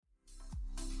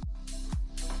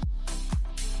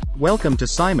Welcome to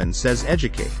Simon Says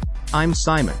Educate. I'm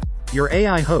Simon, your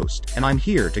AI host, and I'm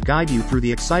here to guide you through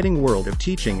the exciting world of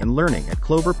teaching and learning at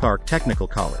Clover Park Technical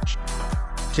College.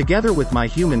 Together with my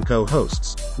human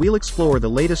co-hosts, we'll explore the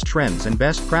latest trends and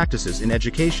best practices in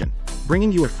education,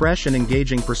 bringing you a fresh and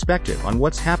engaging perspective on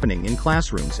what's happening in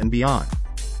classrooms and beyond.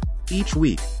 Each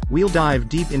week, we'll dive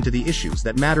deep into the issues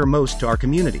that matter most to our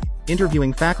community,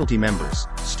 interviewing faculty members,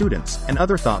 students, and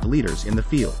other thought leaders in the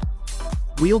field.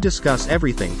 We'll discuss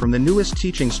everything from the newest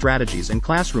teaching strategies and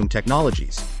classroom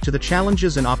technologies, to the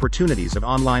challenges and opportunities of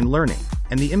online learning,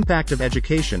 and the impact of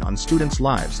education on students'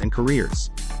 lives and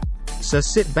careers. So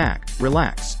sit back,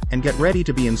 relax, and get ready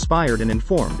to be inspired and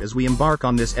informed as we embark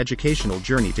on this educational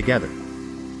journey together.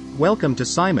 Welcome to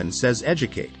Simon Says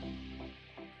Educate.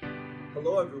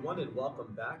 Hello everyone and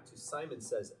welcome back to Simon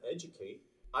Says Educate.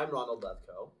 I'm Ronald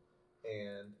Lethko,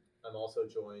 and I'm also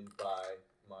joined by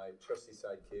my trusty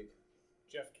sidekick,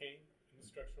 Jeff Kane,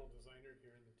 instructional designer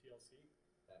here in the TLC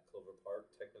at Clover Park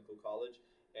Technical College.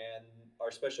 And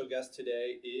our special guest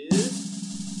today is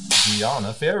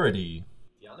Dionna Faherty.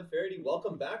 Dionna Faherty,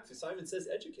 welcome back to Simon Says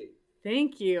Educate.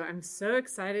 Thank you. I'm so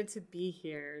excited to be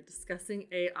here discussing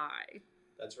AI.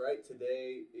 That's right.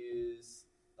 Today is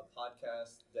a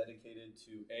podcast dedicated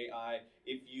to AI.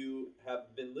 If you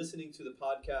have been listening to the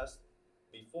podcast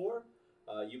before,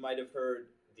 you might have heard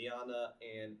Dionna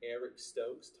and Eric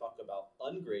Stokes talk about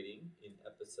ungrading in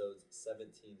episodes 17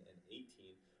 and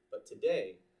 18. But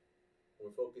today,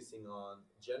 we're focusing on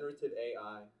generative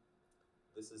AI.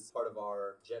 This is part of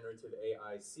our generative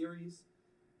AI series,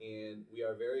 and we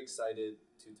are very excited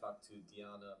to talk to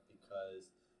Dionna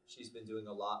because she's been doing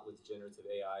a lot with generative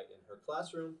AI in her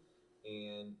classroom,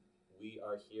 and we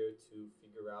are here to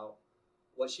figure out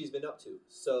what she's been up to.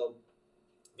 So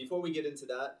before we get into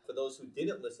that, for those who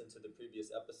didn't listen to the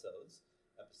previous episodes,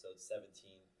 episodes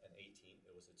 17 and 18,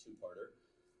 it was a two-parter.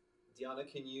 Dionna,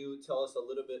 can you tell us a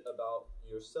little bit about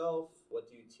yourself? What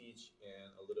do you teach,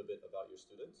 and a little bit about your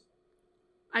students?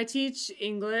 I teach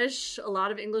English, a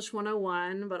lot of English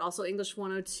 101, but also English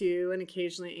 102 and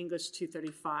occasionally English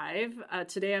 235.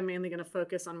 Today I'm mainly going to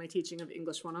focus on my teaching of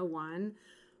English 101.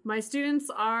 My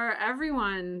students are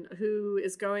everyone who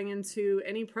is going into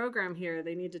any program here.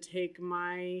 They need to take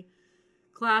my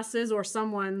classes or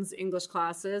someone's English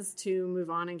classes to move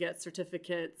on and get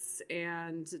certificates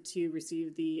and to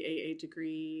receive the AA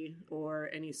degree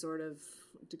or any sort of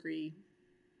degree.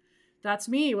 That's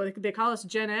me. Well, they call us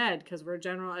Gen Ed because we're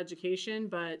general education,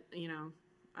 but,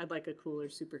 I'd like a cooler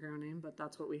superhero name, but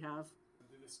that's what we have.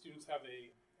 Do the students have a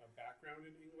background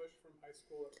in English from high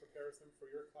school that prepares them for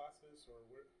your classes, or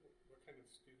what kind of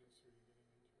students are you getting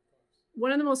into your class?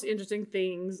 One of the most interesting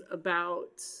things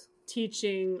about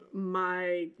teaching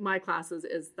my classes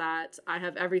is that I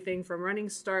have everything from running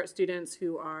start students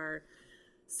who are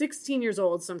 16 years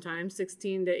old sometimes,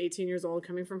 16 to 18 years old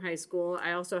coming from high school.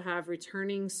 I also have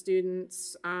returning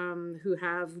students who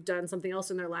have done something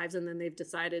else in their lives and then they've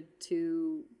decided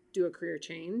to do a career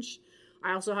change.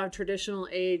 I also have traditional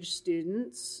age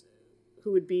students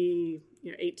who would be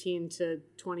 18 to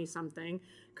 20 something.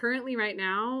 Currently right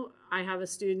now, I have a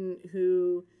student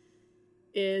who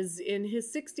is in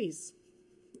his 60s.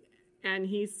 And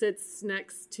he sits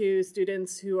next to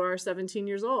students who are 17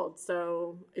 years old.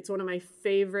 So it's one of my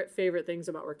favorite things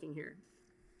about working here.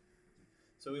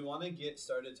 So we want to get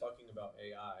started talking about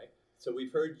AI. So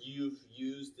we've heard you've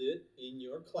used it in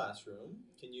your classroom.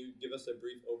 Can you give us a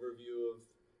brief overview of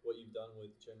what you've done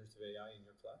with generative AI in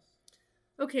your class?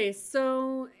 Okay,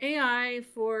 so AI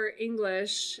for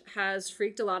English has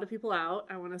freaked a lot of people out.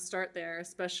 I want to start there,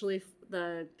 especially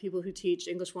the people who teach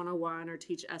English 101 or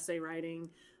teach essay writing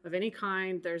of any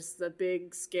kind. There's the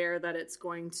big scare that it's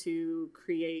going to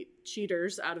create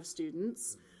cheaters out of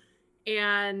students.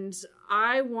 And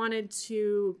I wanted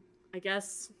to,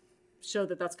 show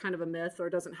that that's kind of a myth or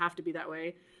it doesn't have to be that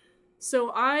way.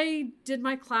 So I did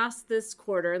my class this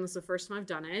quarter, and this is the first time I've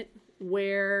done it,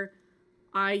 where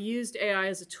I used AI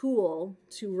as a tool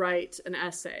to write an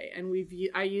essay. And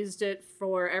I used it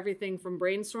for everything from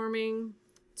brainstorming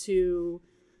to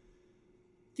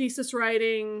thesis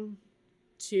writing,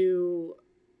 to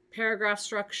paragraph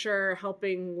structure,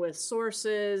 helping with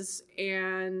sources,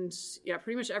 and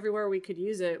pretty much everywhere we could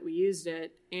use it, we used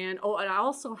it. And I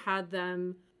also had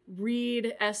them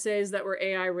read essays that were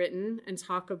AI written and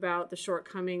talk about the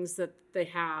shortcomings that they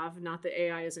have. Not that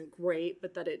AI isn't great,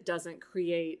 but that it doesn't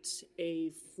create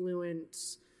a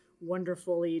fluent,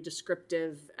 wonderfully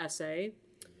descriptive essay.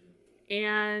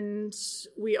 And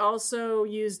we also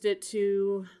used it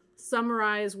to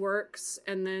summarize works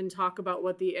and then talk about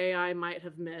what the AI might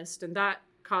have missed. And that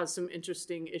caused some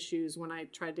interesting issues when I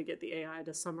tried to get the AI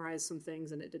to summarize some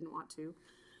things and it didn't want to.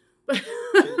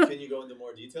 Can you go into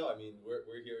more detail? I mean,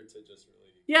 we're here to just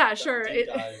really sure. deep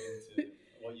dive into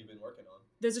what you've been working on.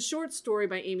 There's a short story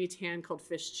by Amy Tan called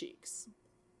Fish Cheeks.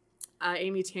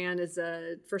 Amy Tan is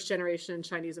a first-generation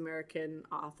Chinese-American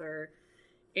author,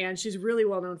 and she's really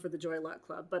well known for the Joy Luck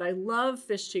Club. But I love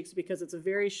Fish Cheeks because it's a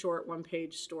very short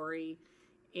one-page story,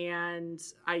 and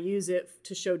I use it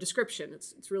to show description.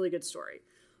 It's a really good story.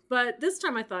 But this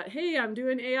time I thought, hey, I'm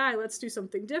doing AI. Let's do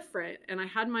something different. And I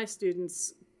had my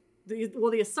students,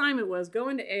 the assignment was go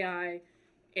into AI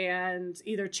and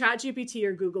either ChatGPT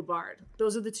or Google Bard.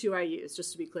 Those are the two I use,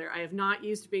 just to be clear. I have not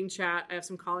used Bing Chat. I have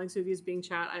some colleagues who've used Bing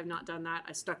Chat. I have not done that.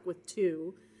 I stuck with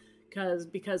two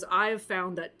because I have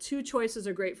found that two choices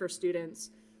are great for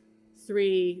students.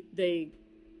 Three, they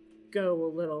go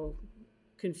a little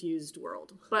confused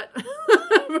world. But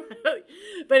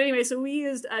anyway, so we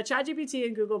used ChatGPT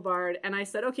and Google Bard, and I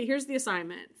said, okay, here's the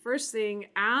assignment. First thing,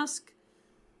 ask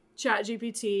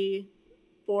ChatGPT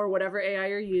or whatever AI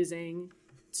you're using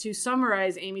to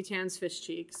summarize Amy Tan's Fish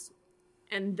Cheeks,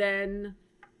 and then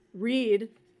read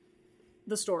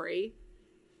the story,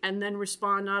 and then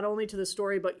respond not only to the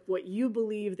story, but what you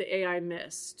believe the AI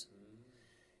missed,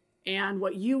 and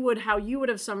how you would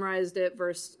have summarized it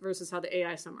versus how the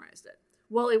AI summarized it.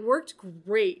 Well, it worked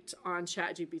great on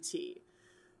ChatGPT.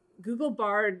 Google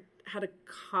Bard had a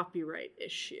copyright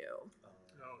issue.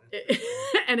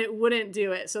 And it wouldn't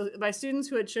do it. So my students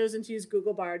who had chosen to use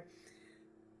Google Bard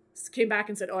came back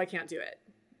and said, oh, I can't do it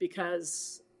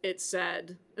because it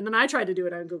said, and then I tried to do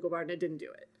it on Google Bard and it didn't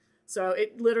do it. So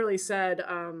it literally said,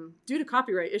 due to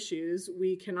copyright issues,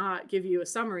 we cannot give you a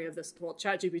summary of this. Well,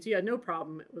 ChatGPT had no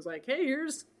problem. It was like, hey,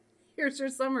 here's your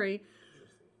summary.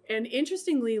 And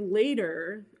interestingly,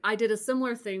 later, I did a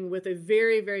similar thing with a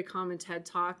very, very common TED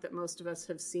Talk that most of us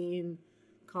have seen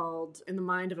called In the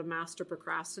Mind of a Master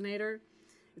Procrastinator.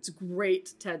 It's a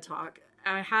great TED Talk.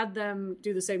 I had them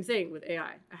do the same thing with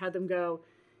AI. I had them go,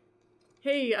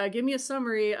 hey, give me a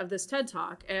summary of this TED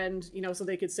Talk. And, so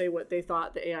they could say what they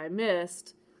thought the AI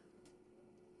missed.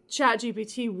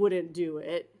 ChatGPT wouldn't do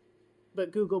it,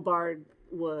 but Google Bard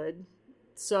would.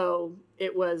 So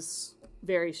it was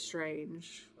very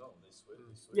strange. Oh,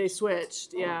 they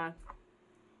switched, yeah.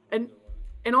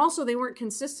 And also they weren't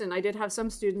consistent. I did have some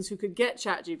students who could get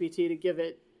ChatGPT to give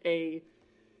it a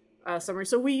summary.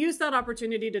 So we used that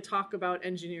opportunity to talk about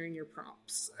engineering your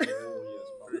prompts. Oh,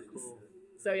 yes, very cool.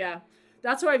 So yeah,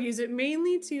 that's why I've used it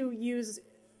mainly to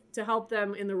help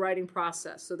them in the writing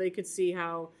process. So they could see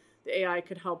how the AI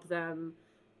could help them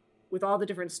with all the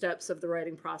different steps of the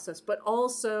writing process, but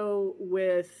also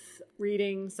with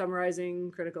reading,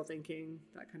 summarizing, critical thinking,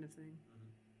 that kind of thing.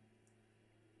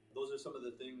 Those are some of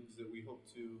the things that we hope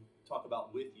to talk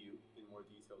about with you in more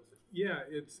detail today. Yeah,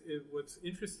 what's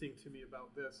interesting to me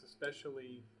about this,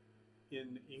 especially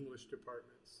in English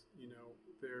departments,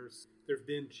 there've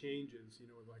been changes,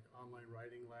 with like online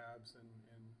writing labs and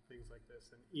things like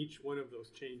this, and each one of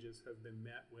those changes have been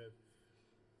met with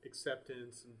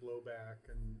acceptance and blowback.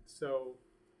 And so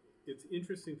it's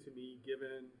interesting to me,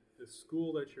 given the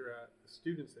school that you're at, the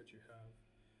students that you have,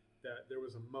 that there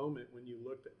was a moment when you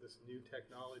looked at this new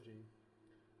technology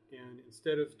and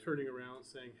instead of turning around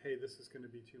saying, hey, this is going to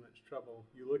be too much trouble,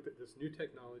 you looked at this new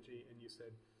technology and you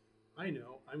said, I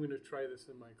know, I'm going to try this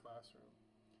in my classroom.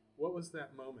 What was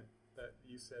that moment that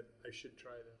you said, I should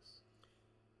try this?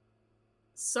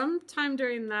 Sometime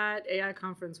during that AI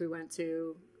conference we went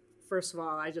to, first of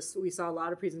all, we saw a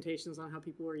lot of presentations on how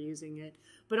people were using it.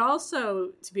 But also,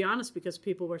 to be honest, because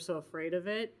people were so afraid of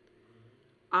it,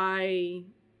 I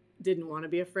didn't want to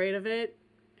be afraid of it.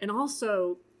 And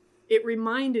also, it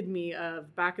reminded me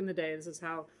of back in the day, this is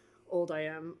how old I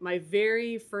am, my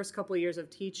very first couple of years of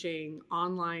teaching,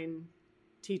 online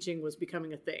teaching was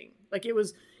becoming a thing. Like it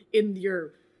was in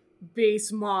your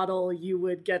base model, you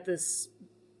would get this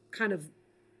kind of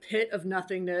pit of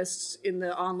nothingness in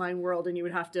the online world and you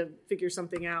would have to figure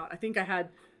something out. I think I had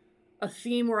a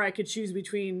theme where I could choose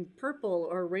between purple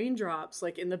or raindrops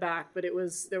like in the back, but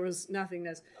there was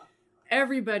nothingness.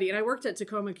 Everybody, and I worked at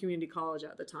Tacoma Community College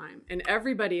at the time, and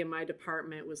everybody in my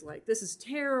department was like, this is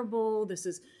terrible. This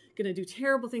is going to do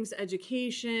terrible things to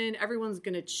education. Everyone's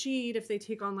going to cheat if they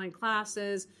take online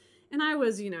classes. And I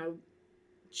was,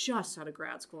 just out of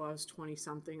grad school. I was 20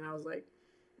 something. And I was like,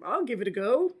 I'll give it a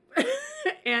go.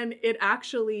 And it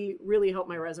actually really helped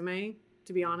my resume,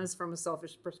 to be honest, from a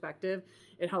selfish perspective.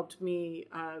 It helped me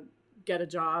get a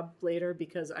job later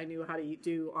because I knew how to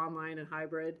do online and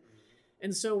hybrid.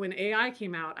 And so when AI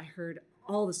came out, I heard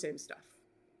all the same stuff.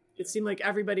 It seemed like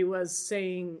everybody was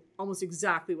saying almost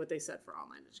exactly what they said for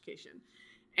online education.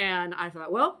 And I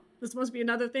thought, well, this must be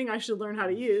another thing I should learn how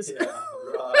to use. Yeah,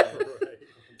 right.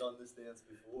 done this dance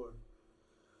before.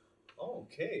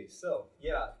 Okay, so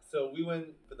we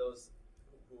went, for those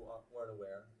who weren't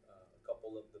aware, a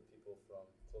couple of the people from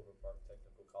Clover Park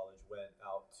Technical College went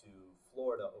out to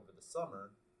Florida over the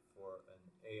summer for an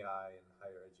AI and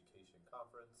higher education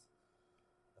conference.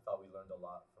 I thought we learned a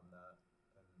lot from that,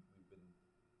 and we've been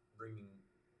bringing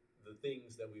the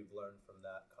things that we've learned from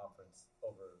that conference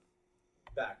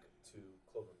back to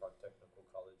Clover Park Technical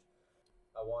College.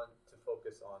 I want to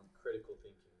focus on critical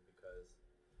thinking because,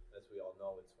 as we all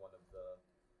know, it's one of the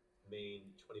main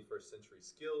 21st century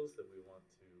skills that we want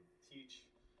to teach,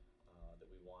 that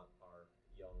we want our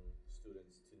young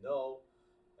students to know,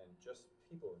 and just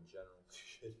people in general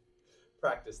should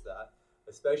practice that,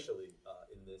 especially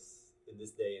in this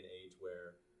day and age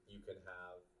where you can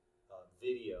have a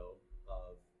video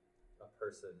of a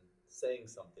person saying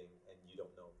something and you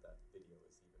don't know if that video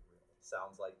is even real. It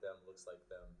sounds like them, looks like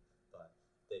them, but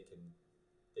they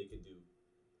can do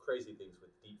crazy things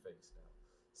with deepfakes now.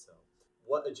 So,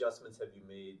 what adjustments have you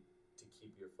made to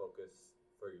keep your focus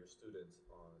for your students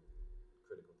on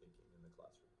critical thinking in the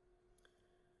classroom?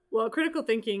 Well, critical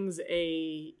thinking's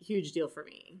a huge deal for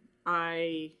me.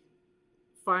 I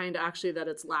find actually that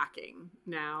it's lacking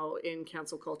now in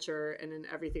cancel culture and in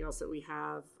everything else that we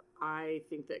have. I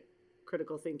think that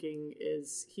critical thinking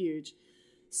is huge.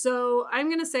 So I'm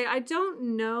going to say I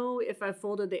don't know if I've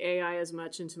folded the AI as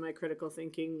much into my critical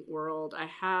thinking world.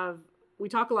 We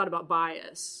talk a lot about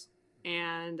bias,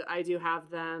 and I do have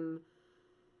them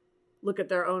look at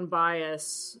their own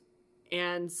bias.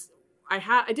 And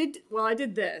I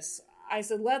did this. I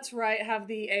said, let's have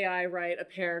the AI write a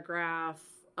paragraph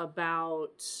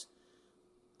about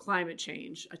climate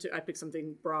change. I picked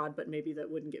something broad, but maybe that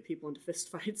wouldn't get people into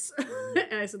fistfights.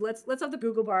 And I said, let's have the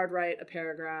Google Bard write a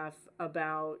paragraph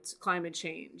about climate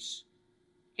change.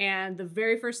 And the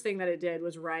very first thing that it did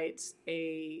was write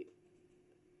a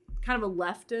kind of a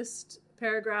leftist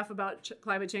paragraph about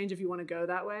climate change, if you want to go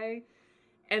that way.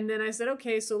 And then I said,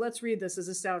 okay, so let's read this. Does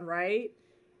this sound right?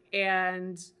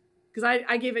 And because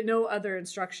I gave it no other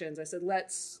instructions, I said,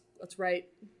 let's write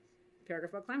a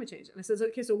paragraph about climate change. And I said,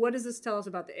 okay, so what does this tell us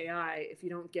about the AI? If you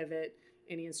don't give it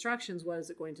any instructions, what is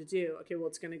it going to do? Okay, well,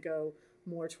 it's going to go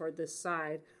more toward this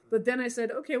side. But then I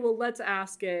said, okay, well, let's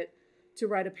ask it to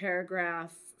write a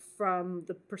paragraph from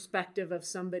the perspective of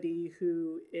somebody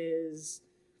who is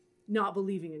not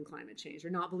believing in climate change, or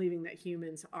not believing that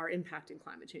humans are impacting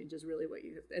climate change is really what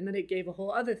you, and then it gave a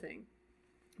whole other thing.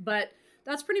 But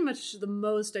that's pretty much the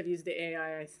most I've used the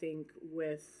AI, I think,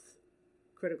 with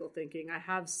critical thinking. I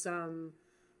have some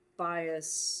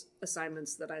bias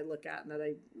assignments that I look at and that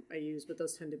I use, but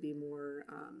those tend to be more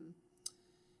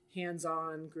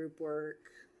hands-on group work,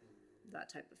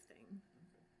 that type of thing.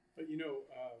 But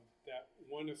that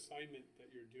one assignment that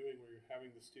you're doing where you're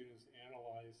having the students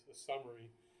analyze a summary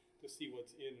to see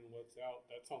what's in and what's out,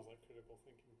 that sounds like critical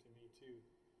thinking to me too.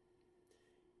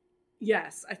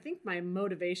 Yes, I think my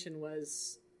motivation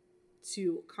was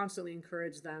to constantly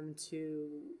encourage them to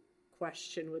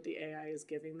question what the AI is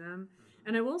giving them.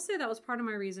 And I will say that was part of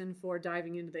my reason for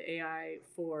diving into the AI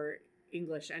for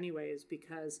English anyways,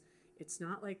 because it's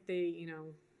not like they,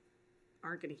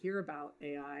 aren't going to hear about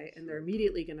AI and they're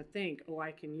immediately going to think, oh,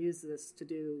 I can use this to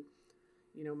do,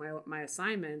 my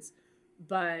assignments.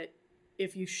 But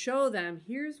if you show them,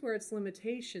 here's where its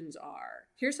limitations are.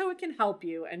 Here's how it can help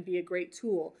you and be a great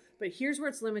tool, but here's where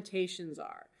its limitations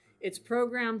are. It's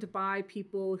programmed by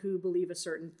people who believe a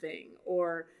certain thing,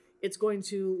 or it's going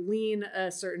to lean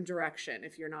a certain direction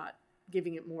if you're not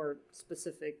giving it more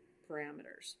specific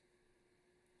parameters.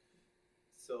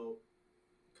 So,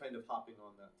 kind of hopping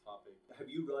on that topic, have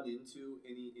you run into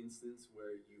any instance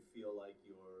where you feel like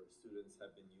your students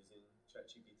have been using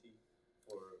ChatGPT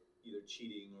for either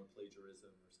cheating or plagiarism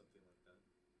or something like that?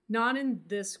 Not in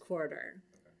this quarter.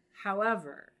 Okay.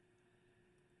 However,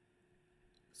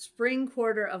 spring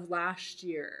quarter of last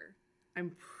year,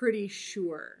 I'm pretty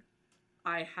sure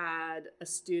I had a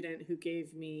student who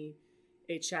gave me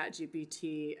a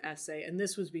ChatGPT essay, and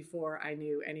this was before I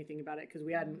knew anything about it because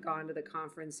we hadn't gone to the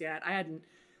conference yet. I hadn't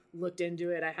looked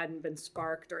into it. I hadn't been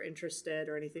sparked or interested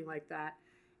or anything like that.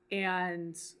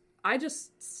 And I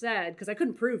just said, because I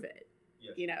couldn't prove it,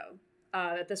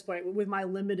 at this point, with my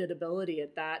limited ability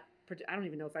at that, I don't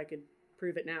even know if I could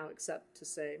prove it now, except to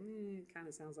say, it kind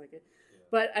of sounds like it.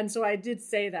 Yeah. And so I did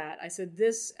say that. I said,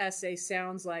 this essay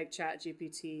sounds like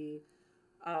ChatGPT.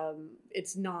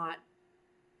 It's not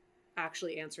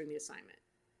actually answering the assignment.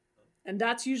 And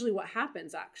that's usually what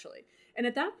happens, actually. And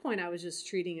at that point, I was just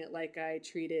treating it like I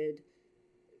treated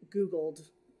Googled,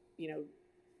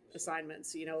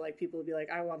 assignments. Like people would be like,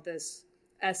 I want this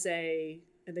essay,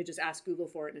 and they just ask Google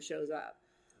for it and it shows up.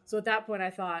 So at that point I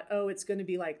thought, oh, it's going to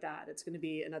be like that. It's going to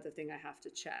be another thing I have to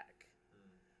check.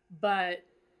 But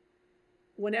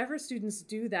whenever students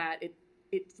do that,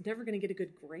 it's never going to get a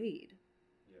good grade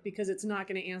because it's not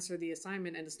going to answer the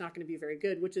assignment and it's not going to be very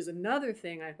good, which is another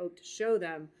thing I hope to show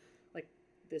them. Like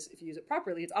this, if you use it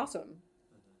properly, it's awesome.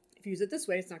 If you use it this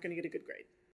way, it's not going to get a good grade.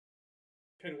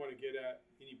 Kind of want to get at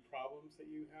any problems that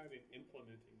you had in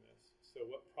implementing this. So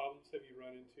what problems have you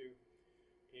run into?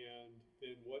 And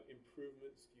then what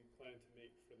improvements do you plan to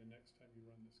make for the next time you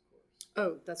run this course?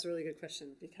 Oh, that's a really good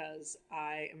question because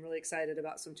I am really excited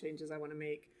about some changes I want to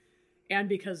make. And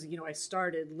because, I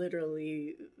started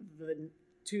literally the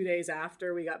 2 days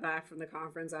after we got back from the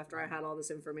conference, after I had all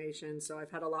this information. So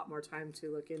I've had a lot more time to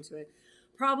look into it.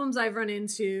 Problems I've run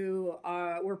into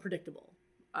were predictable.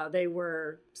 They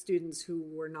were students who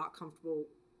were not comfortable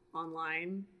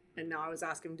online, and now I was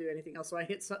asking them to do anything else. So I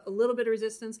hit a little bit of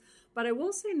resistance, but I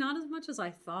will say not as much as I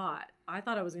thought. I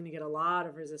thought I was going to get a lot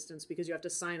of resistance because you have to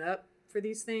sign up for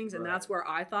these things, and that's where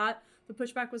I thought the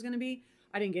pushback was going to be.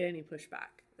 I didn't get any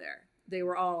pushback there. They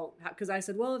were all, because I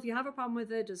said, well, if you have a problem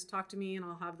with it, just talk to me and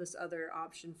I'll have this other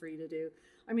option for you to do.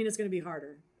 I mean, it's going to be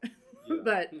harder,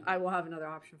 but I will have another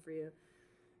option for you.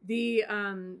 The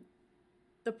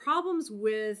problems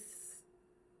with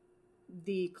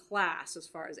the class, as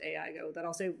far as AI go, that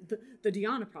I'll say the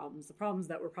Dionna problems, the problems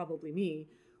that were probably me,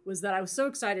 was that I was so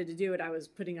excited to do it. I was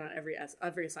putting on every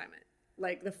assignment.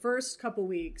 Like the first couple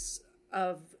weeks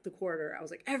of the quarter, I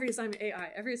was like, every assignment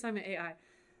AI.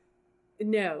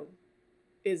 No,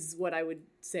 is what I would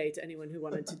say to anyone who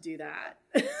wanted to do that.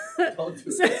 Don't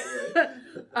do that.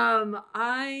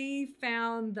 I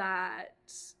found that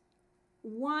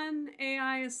one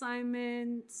AI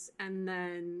assignment, and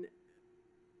then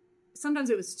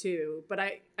sometimes it was two, but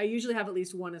I usually have at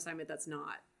least one assignment that's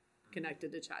not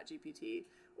connected to ChatGPT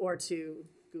or to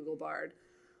Google Bard.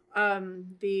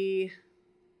 The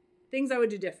things I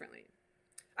would do differently.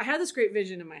 I had this great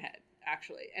vision in my head,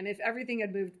 actually, and if everything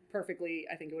had moved perfectly,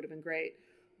 I think it would have been great.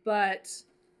 But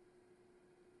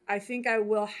I think I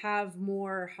will have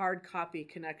more hard copy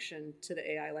connection to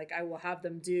the AI. Like I will have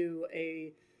them do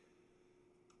a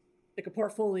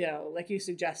portfolio, like you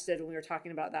suggested when we were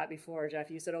talking about that before, Jeff.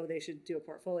 You said, oh, they should do a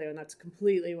portfolio, and that's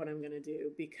completely what I'm going to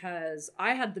do, because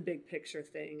I had the big picture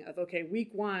thing of, okay, week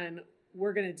one,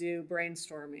 we're going to do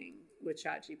brainstorming with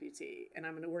ChatGPT, and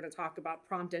we're going to talk about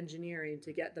prompt engineering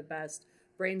to get the best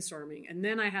brainstorming. And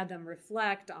then I had them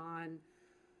reflect on,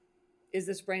 is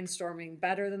this brainstorming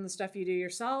better than the stuff you do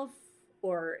yourself?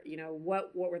 Or,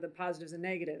 what were the positives and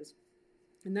negatives?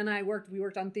 And then we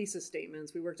worked on thesis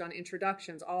statements. We worked on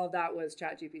introductions. All of that was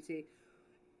ChatGPT.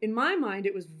 In my mind,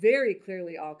 it was very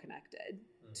clearly all connected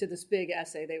to this big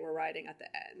essay they were writing at the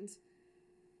end.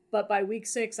 But by week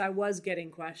 6, I was getting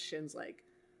questions like,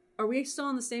 are we still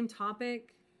on the same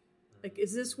topic? Like,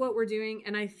 is this what we're doing?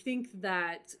 And I think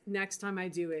that next time I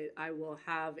do it, I will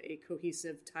have a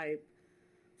cohesive type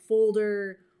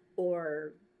folder,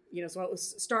 or so I will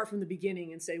start from the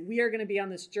beginning and say, we are going to be on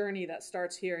this journey that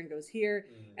starts here and goes here.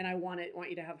 And I want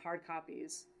you to have hard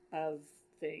copies of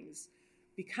things,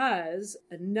 because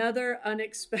another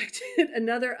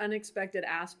unexpected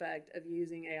aspect of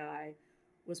using AI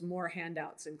was more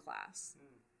handouts in class.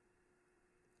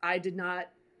 I did not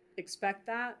expect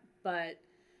that, but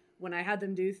when I had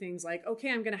them do things like, okay,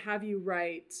 I'm going to have you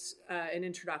write an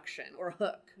introduction or a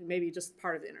hook, maybe just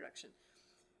part of the introduction.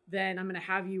 Then I'm going to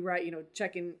have you write,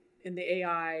 check in the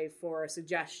AI for a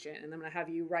suggestion, and I'm going to have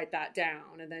you write that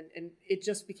down. And it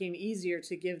just became easier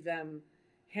to give them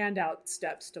handout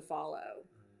steps to follow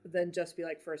than just be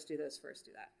like, first do this, first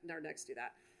do that, or next do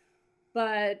that.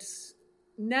 But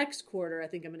next quarter, I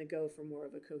think I'm going to go for more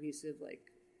of a cohesive,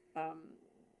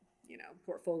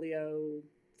 portfolio,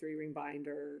 3-ring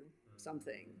binder,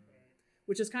 something.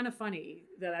 Which is kind of funny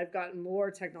that I've gotten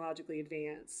more technologically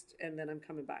advanced, and then I'm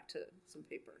coming back to some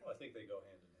paper. Well, I think they go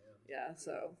hand in hand. Yeah,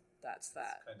 so that's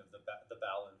that. It's kind of the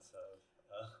balance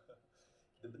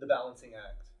of the balancing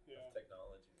act of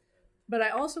technology. But I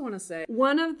also want to say,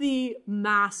 one of the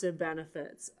massive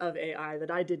benefits of AI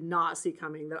that I did not see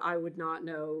coming, that I would not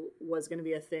know was going to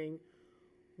be a thing,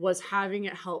 was having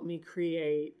it help me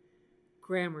create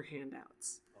grammar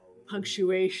handouts,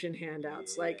 punctuation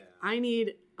handouts. Yeah. Like I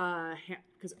need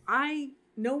because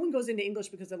no one goes into English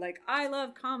because they're like, I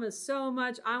love commas so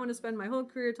much, I want to spend my whole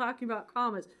career talking about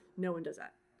commas. No one does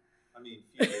that. I mean,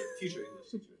 future English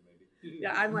teacher, maybe.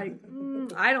 Yeah, I'm like,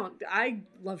 I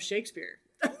love Shakespeare.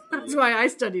 That's why I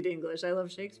studied English. I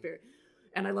love Shakespeare.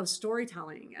 And I love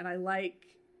storytelling. And I like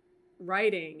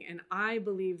writing. And I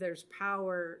believe there's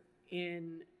power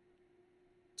in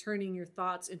turning your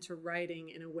thoughts into writing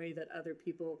in a way that other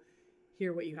people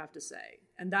hear what you have to say.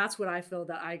 And that's what I feel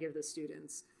that I give the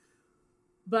students.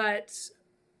 But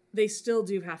they still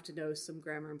do have to know some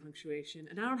grammar and punctuation.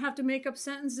 And I don't have to make up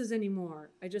sentences anymore.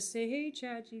 I just say, hey,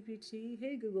 ChatGPT,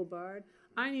 hey, Google Bard,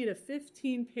 I need a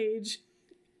 15-page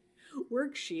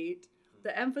worksheet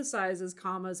that emphasizes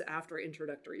commas after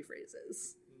introductory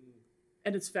phrases.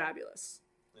 And it's fabulous.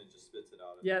 And it just spits it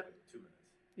out in Yep. like 2 minutes.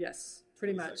 Yes,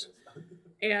 pretty much. Seconds.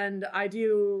 And I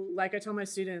do, like I tell my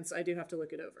students, I do have to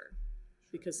look it over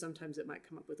because sometimes it might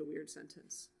come up with a weird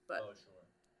sentence.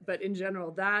 But in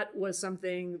general, that was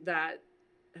something that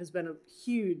has been a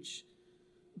huge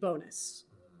bonus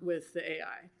with the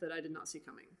AI that I did not see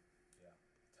coming. Yeah,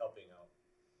 it's helping out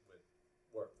with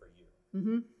work for you.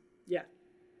 Mm-hmm. Yeah.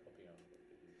 Helping out with work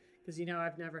for you. Because, you know,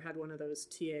 I've never had one of those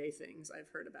TA things I've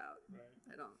heard about. Right.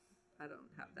 I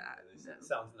don't have that. No.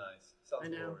 Sounds nice. Sounds I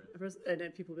know. glorious. And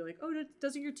then people be like, oh,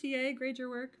 doesn't your TA grade your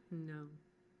work? No,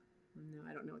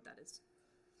 I don't know what that is.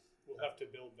 We'll have to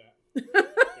build that.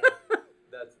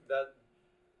 That.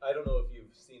 I don't know if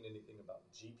you've seen anything about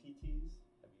GPTs.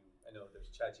 I know there's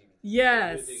ChatGPT.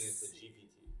 Yes. Everything is a GPT.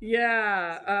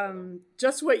 Yeah.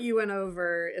 Just what you went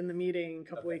over in the meeting a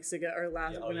couple weeks ago or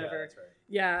last whenever. Yeah, that's right.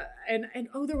 Yeah, and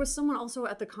there was someone also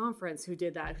at the conference who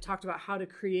did that, who talked about how to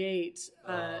create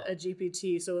a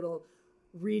GPT so it'll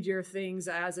read your things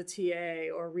as a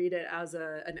TA or read it as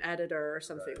an editor or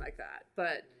something like that.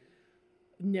 But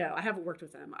no, I haven't worked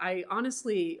with them. I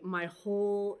honestly, my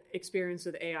whole experience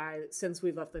with AI since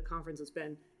we left the conference has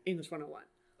been English 101.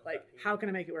 Like, how can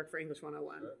I make it work for English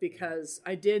 101? Because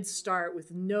I did start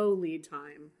with no lead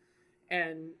time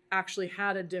and actually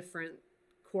had a different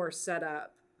course set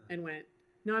up and went,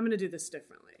 no, I'm going to do this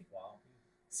differently. Wow.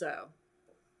 So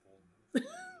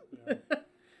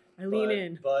I lean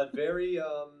in. But very,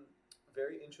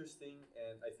 very interesting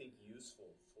and I think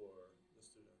useful for the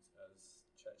students as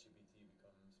ChatGPT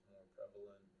becomes more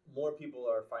prevalent. More people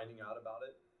are finding out about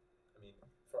it. I mean,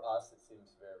 for us, it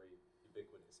seems very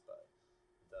ubiquitous, but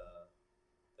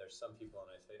there's some people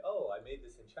and I say, oh, I made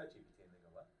this in ChatGPT, and they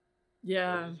go, what?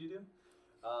 Yeah. What did you do?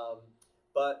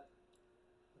 But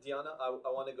Dionna, I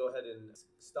want to go ahead and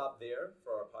stop there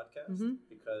for our podcast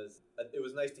because it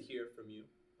was nice to hear from you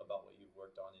about what you've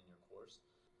worked on in your course.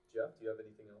 Jeff, do you have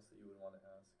anything else that you would want to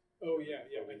ask? Oh yeah.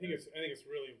 I think it's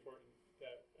really important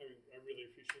that I really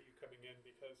appreciate you coming in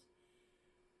because,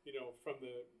 you know, from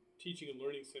the Teaching and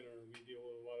Learning Center, we deal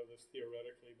with a lot of this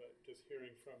theoretically, but just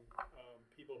hearing from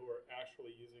people who are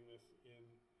actually using this in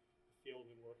the field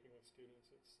and working with students,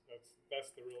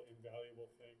 that's the real invaluable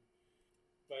thing.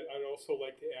 But I'd also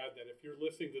like to add that if you're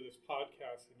listening to this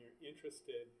podcast and you're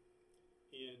interested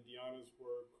in Dionna's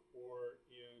work or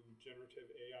in generative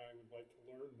AI and would like to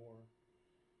learn more,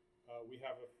 we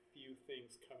have a few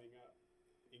things coming up,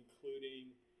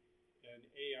 including an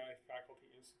AI Faculty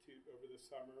Institute over the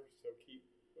summer, so keep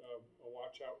a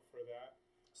watch out for that.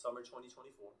 Summer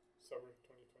 2024. Summer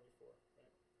 2024,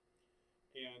 right?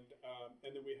 And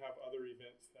then we have other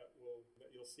events that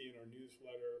you'll see in our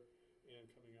newsletter and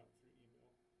coming out through email.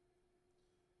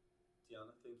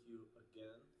 Dionna, thank you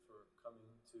again for coming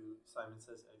to Simon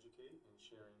Says Educate and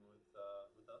sharing with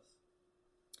us.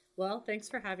 Well, thanks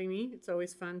for having me. It's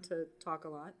always fun to talk a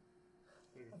lot.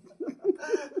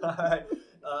 All right.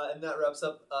 And that wraps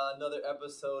up another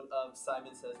episode of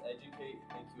Simon Says Educate.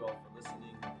 Thank you all for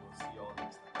listening. We'll see you all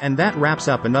next time. And that wraps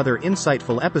up another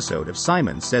insightful episode of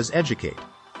Simon Says Educate.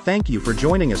 Thank you for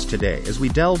joining us today as we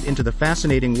delved into the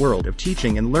fascinating world of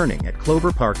teaching and learning at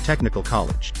Clover Park Technical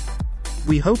College.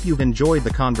 We hope you've enjoyed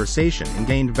the conversation and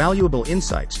gained valuable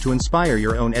insights to inspire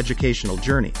your own educational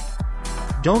journey.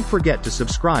 Don't forget to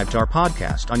subscribe to our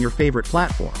podcast on your favorite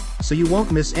platform, so you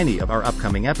won't miss any of our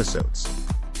upcoming episodes.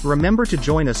 Remember to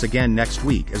join us again next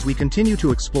week as we continue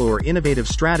to explore innovative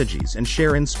strategies and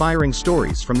share inspiring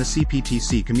stories from the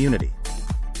CPTC community.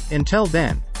 Until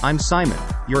then, I'm Simon,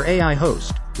 your AI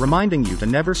host, reminding you to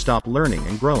never stop learning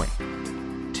and growing.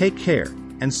 Take care,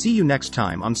 and see you next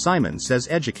time on Simon Says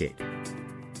Educate.